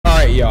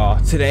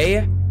y'all?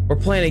 Today, we're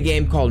playing a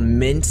game called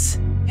Mince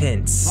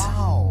Hints.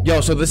 Wow.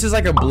 Yo, so this is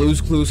like a Blue's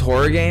Clues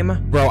horror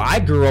game. Bro, I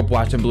grew up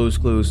watching Blue's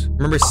Clues.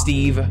 Remember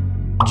Steve,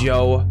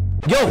 Joe?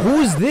 Yo,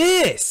 who is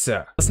this?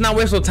 Let's not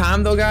waste no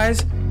time though,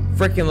 guys.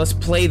 Freaking let's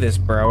play this,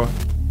 bro.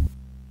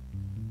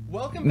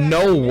 Welcome back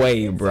No to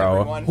way, Hints, bro.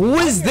 everyone. Who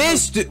I'm is your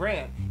this? host,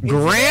 Grant. And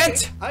Grant?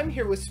 today, I'm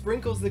here with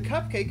Sprinkles the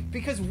Cupcake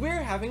because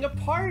we're having a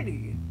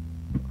party.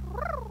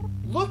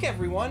 Look,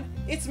 everyone,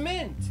 it's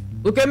Mint.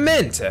 Look at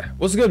Mint.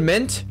 What's good,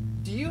 Mint?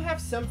 Do you have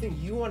something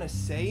you want to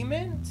say,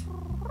 Mint?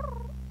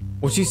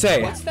 What'd she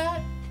say? What's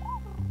that?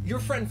 Your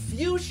friend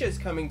Fuchsia's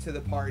coming to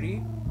the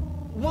party.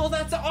 Well,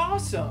 that's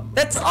awesome.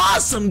 That's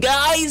awesome,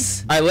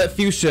 guys. I let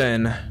Fuchsia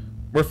in.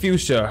 Where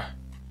Fuchsia?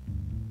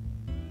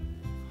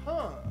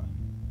 Huh.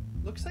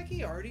 Looks like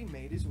he already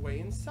made his way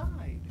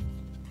inside.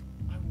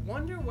 I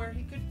wonder where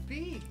he could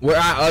be. Where?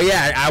 Oh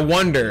yeah, I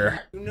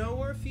wonder. You know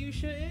where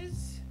Fuchsia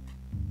is?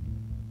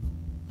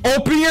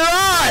 Open your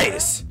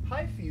eyes.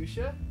 Hi,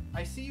 Fuchsia.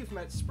 I see you've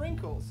met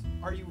Sprinkles.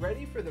 Are you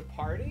ready for the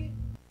party?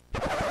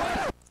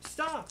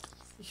 Stop!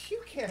 You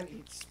can't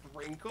eat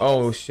Sprinkles.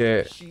 Oh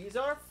shit. She's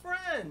our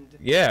friend.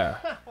 Yeah.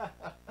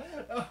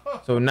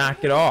 So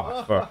knock it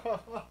off.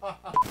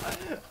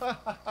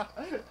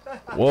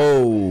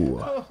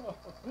 Whoa.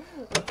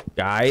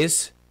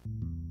 Guys.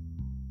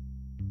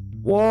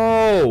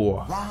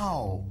 Whoa.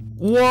 Wow.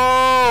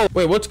 Whoa.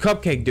 Wait, what's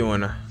Cupcake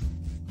doing?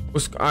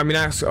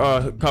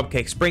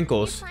 Cupcake,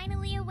 Sprinkles. You're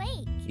finally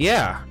awake.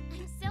 Yeah.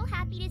 I'm so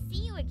happy to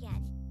see you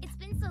again. It's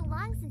been so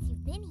long since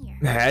you've been here.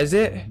 Has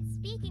it?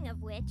 Speaking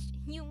of which,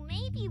 you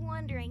may be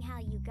wondering how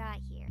you got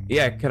here.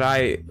 Yeah, could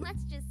I?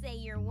 Let's just say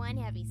you're one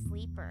heavy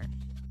sleeper.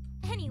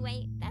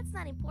 Anyway, that's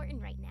not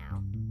important right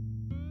now.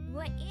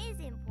 What is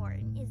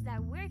important is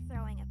that we're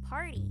throwing a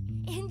party,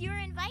 and you're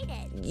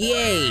invited.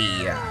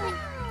 Yay.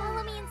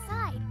 Follow me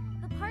inside.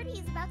 The party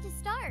is about to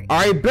start.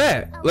 Alright,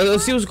 bet.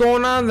 Let's see what's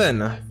going on then.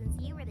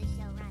 Since you were the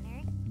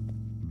showrunner,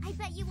 I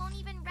bet you won't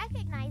even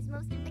recognize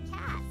most of the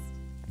cast.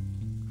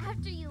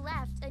 After you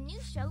left, a new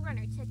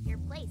showrunner took your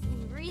place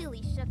and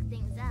really shook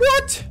things up.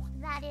 What?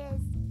 That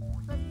is,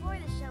 before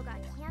the show got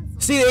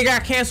canceled. See, they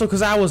got canceled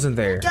because I wasn't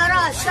there. Shut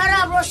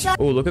up, bro, shut up.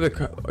 Oh, look at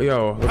the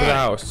yo, look at the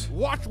house.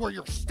 Watch where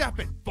you're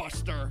stepping,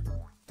 Buster.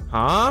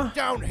 Huh?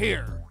 Down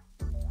here.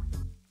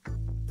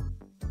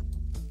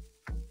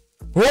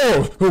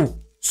 Oh,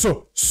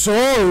 so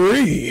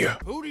sorry.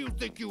 Who do you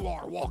think you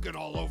are walking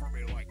all over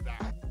me like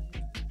that?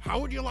 How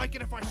would you like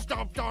it if I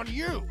stomped on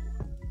you?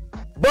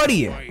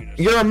 Buddy,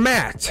 you're a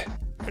Matt.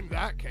 In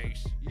that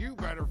case, you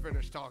better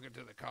finish talking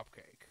to the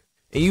cupcake.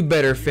 And you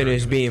better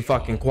finish being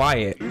fucking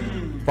quiet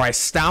before I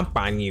stomp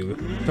on you.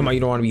 Come on, you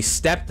don't want to be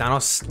stepped on. I'll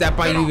step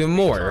on you even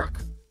more.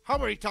 Jerk. How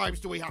many times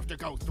do we have to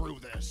go through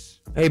this?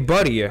 Hey,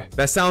 buddy,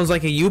 that sounds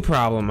like a you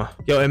problem.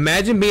 Yo,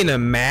 imagine being a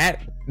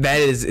Matt. That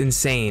is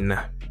insane.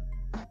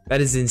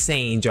 That is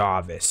insane,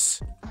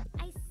 Jarvis.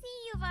 I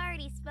see you've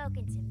already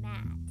spoken to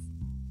Matt.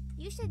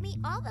 You should meet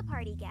all the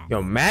party guests.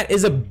 Yo, Matt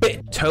is a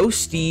bit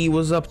toasty.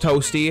 What's up,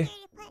 Toasty?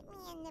 You put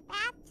me in the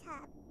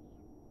bathtub.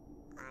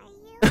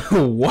 Are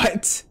you?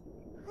 What?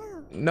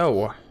 Oh,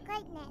 No.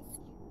 goodness.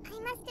 I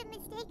must have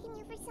mistaken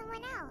you for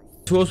someone else.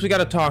 Who else we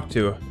gotta talk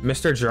to?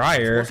 Mr.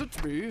 Dryer.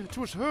 Wasn't me, it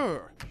was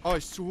her. I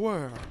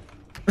swear.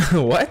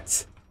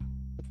 What?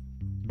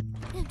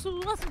 It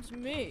wasn't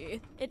me.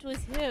 It was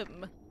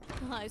him.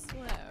 I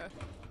swear.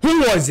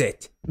 Who was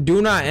it?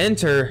 Do not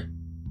enter.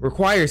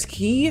 Requires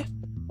key?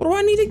 What do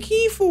I need a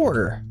key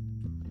for?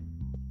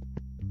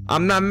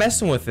 I'm not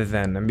messing with it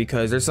then,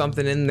 because there's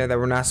something in there that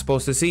we're not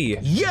supposed to see.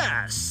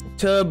 Yes!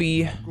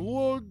 Tubby.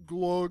 Glug,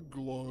 glug,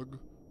 glug.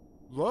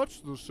 That's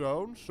the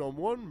sound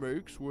someone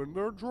makes when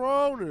they're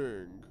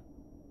drowning.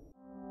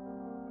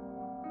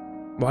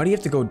 Why do you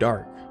have to go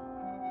dark?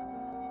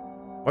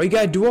 Why you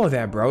gotta do all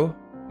that, bro?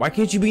 Why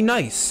can't you be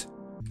nice?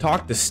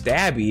 Talk to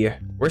Stabby.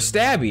 Where's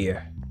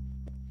Stabby?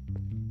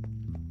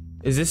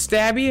 Is this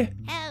Stabby?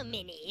 How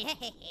many?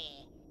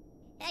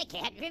 I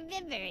can't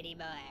remember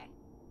anymore.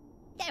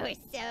 There were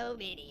so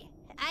many.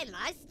 I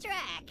lost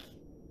track.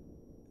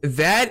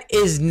 That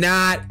is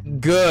not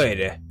good.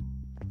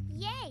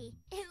 Yay!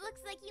 It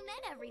looks like you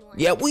met everyone.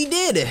 Yeah, we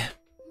did.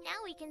 Now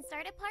we can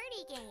start a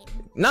party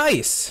game.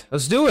 Nice.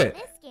 Let's do it.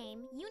 This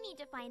game, you need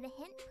to find the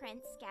hint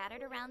prints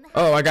scattered around the house.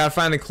 Oh, I gotta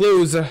find the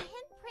clues. The hint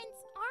prints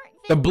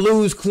aren't The visible.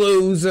 Blues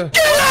Clues.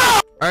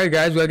 Alright,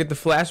 guys, we gotta get the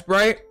Flash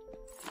Bright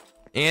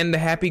and the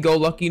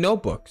Happy-Go-Lucky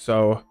Notebook.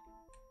 So,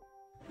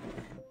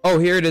 oh,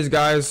 here it is,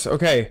 guys.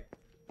 Okay,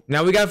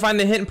 now we gotta find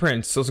the hint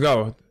prints. Let's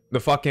go. The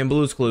fucking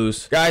Blues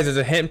Clues. Guys, there's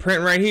a hint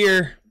print right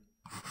here.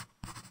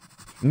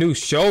 New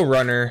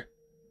showrunner.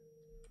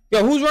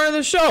 Yo, who's running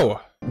the show?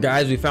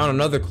 Guys, we found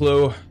another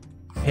clue.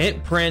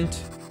 Hint print.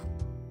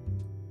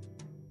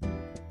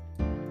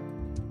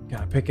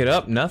 Gotta pick it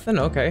up. Nothing?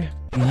 Okay.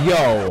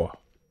 Yo.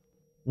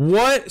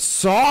 What?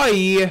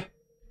 Sorry.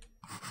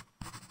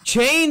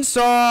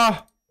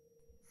 Chainsaw.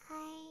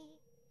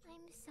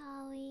 I'm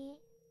sorry.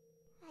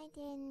 I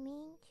didn't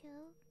mean to.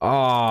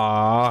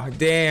 Aw,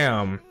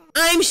 damn.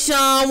 I'm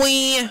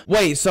sorry.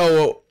 Wait,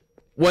 so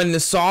when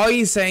saw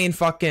you saying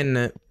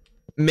fucking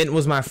Mint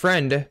was my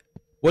friend,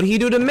 what'd he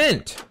do to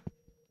Mint?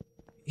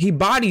 He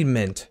bodied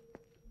Mint.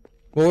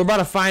 Well, we're about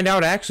to find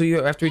out actually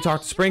after we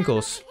talk to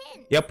Sprinkles.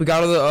 Yep, we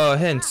got all the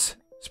hints.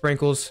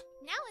 Sprinkles.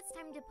 Now it's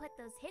time to put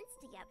those hints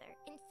together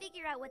and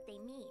figure out what they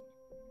mean.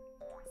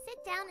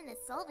 Sit down in the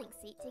solving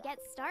seat to get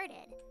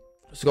started.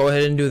 Let's go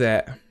ahead and do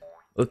that.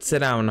 Let's sit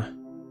down.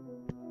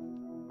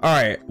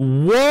 Alright.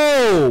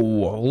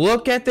 Whoa!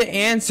 Look at the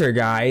answer,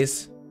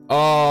 guys.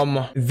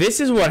 This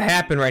is what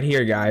happened right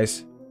here,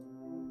 guys.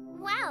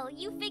 Wow,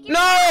 you figured it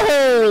out.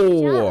 Great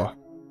No! job.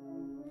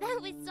 That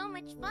was so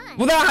much fun.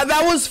 Well,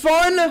 that was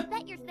fun!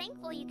 Bet you're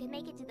thankful you can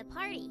make it to the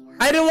party.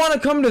 I didn't want to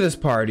come to this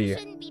party. You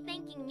shouldn't be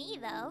thanking me,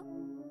 though.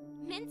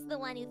 Mint's the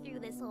one who threw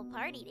this whole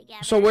party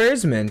together. So where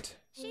is Mint?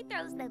 She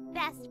throws the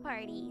best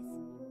parties.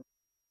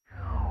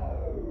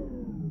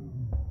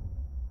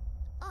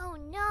 Oh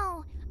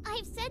no,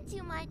 I've said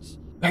too much.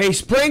 Hey,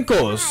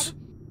 Sprinkles!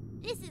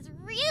 Bad. This is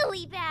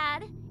really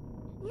bad.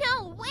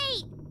 No,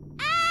 wait!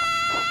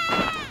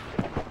 Ah!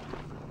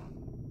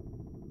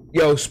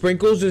 Yo,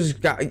 Sprinkles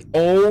just got...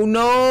 Oh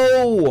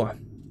no!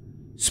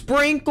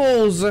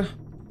 Sprinkles!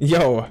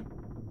 Yo.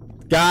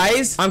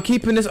 Guys, I'm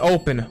keeping this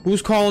open.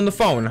 Who's calling the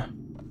phone?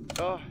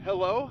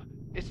 Hello?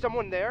 Is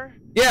someone there?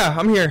 Yeah,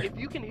 I'm here. If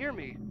you can hear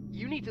me,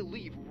 you need to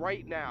leave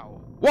right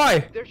now.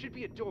 Why? There should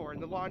be a door in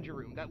the laundry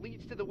room that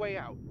leads to the way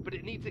out, but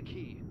it needs a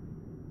key.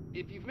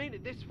 If you've made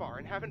it this far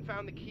and haven't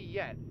found the key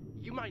yet,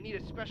 you might need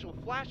a special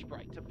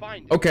flashbright to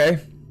find it. Okay.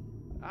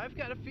 I've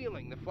got a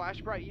feeling the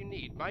flashbright you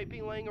need might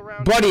be laying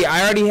around. Buddy,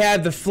 I already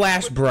had the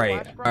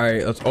flashbright.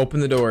 Alright, let's open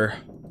the door.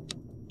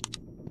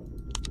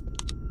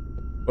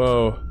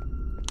 Whoa.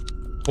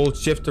 Hold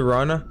shift to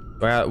run.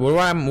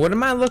 What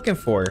am I looking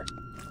for?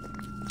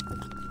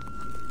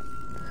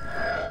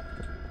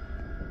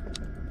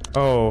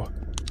 Oh.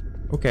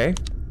 Okay.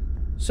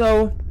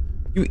 So,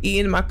 you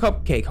eating my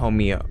cupcake,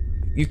 homie.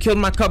 You killed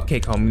my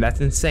cupcake, homie. That's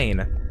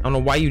insane. I don't know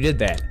why you did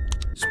that.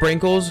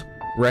 Sprinkles,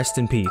 rest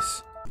in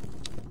peace.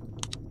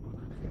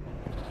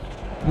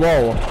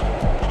 Whoa.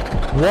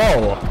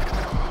 Whoa.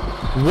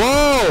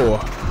 Whoa!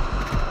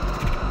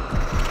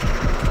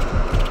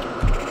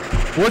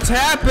 What's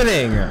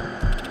happening?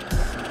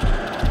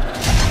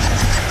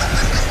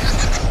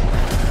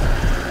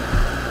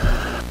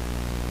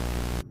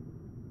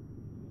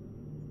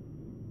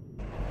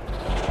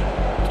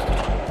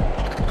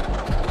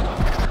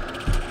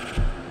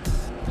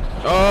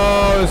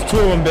 Oh, there's two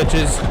of them,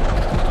 bitches.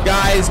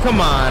 Guys, come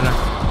on.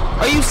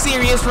 Are you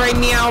serious right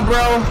now,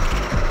 bro?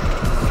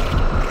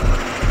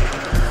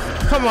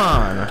 Come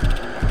on.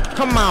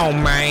 Come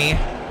on, man.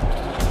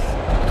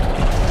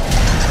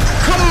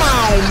 Come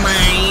on,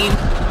 man.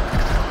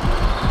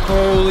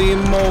 Holy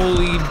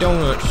moly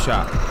donut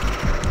shop.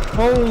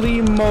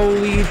 Holy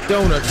moly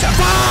donut shop.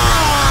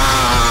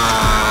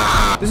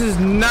 Ah! This is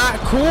not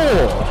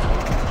cool.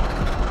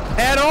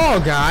 At all,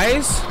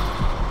 guys.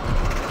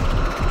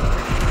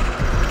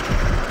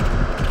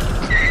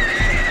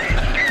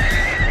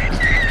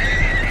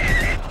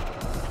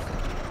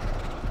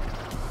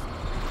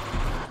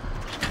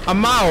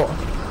 I'm out.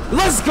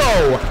 Let's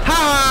go.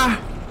 Ha!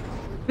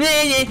 I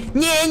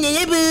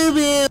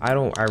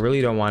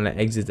really don't want to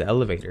exit the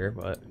elevator,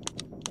 but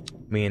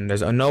I mean,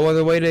 there's no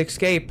other way to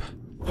escape.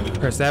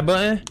 Press that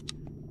button.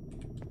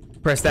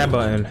 Press that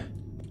button.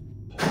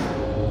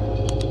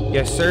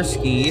 Yes,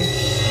 sirski.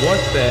 What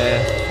the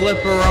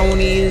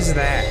flipperoni is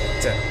that?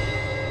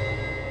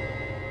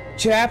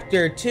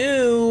 Chapter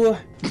 2.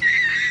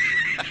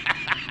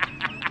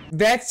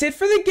 That's it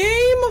for the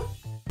game?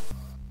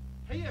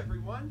 Hey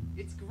everyone,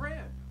 it's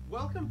Grant.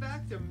 Welcome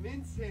back to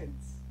Mint's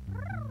Hints.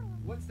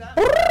 What's that?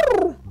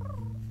 The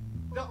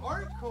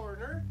art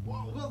corner?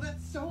 Well,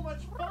 that's so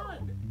much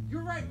fun.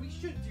 You're right, we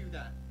should do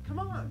that. Come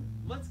on,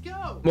 let's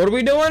go. What are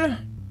we doing?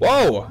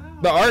 Whoa, wow.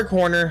 The art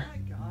corner.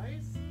 Yeah,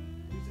 guys.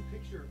 There's a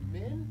picture of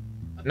Min.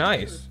 A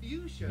nice. Picture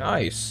of Fuchsia,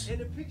 nice.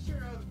 And a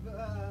picture of,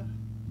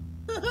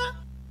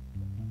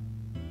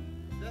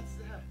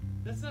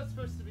 that's not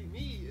supposed to be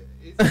me,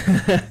 is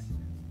it?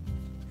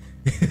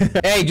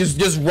 Hey,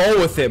 just roll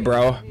with it,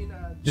 bro.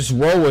 Just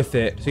roll with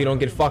it so you don't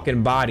get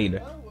fucking bodied.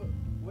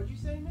 What'd you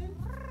say, man?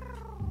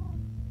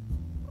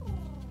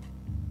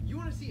 You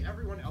want to see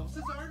everyone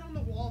else's art on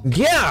the wall?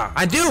 Yeah,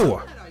 I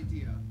do. That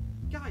idea.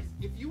 Guys,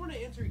 if you want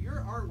to enter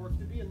your artwork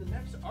to be in the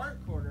next art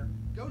corner,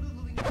 go to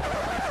the link.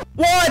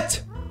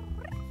 What?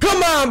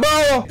 Come on,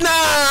 bro.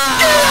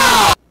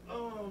 Nah.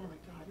 Oh my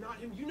god, not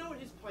him. You know what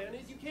his plan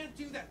is. You can't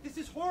do that. This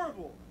is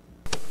horrible.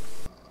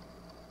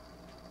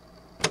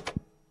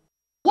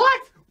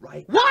 What?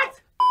 Right.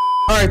 What?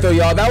 Alright though,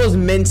 y'all, that was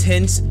Mint's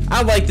Hints.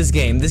 I like this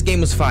game. This game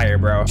was fire,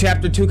 bro.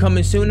 Chapter 2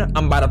 coming soon.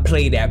 I'm about to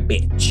play that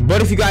bitch.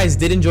 But if you guys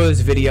did enjoy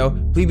this video,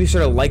 please be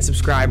sure to like,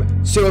 subscribe,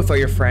 share with all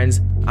your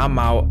friends. I'm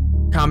out.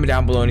 Comment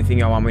down below anything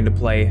y'all want me to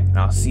play, and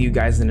I'll see you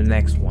guys in the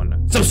next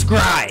one.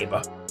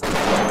 Subscribe!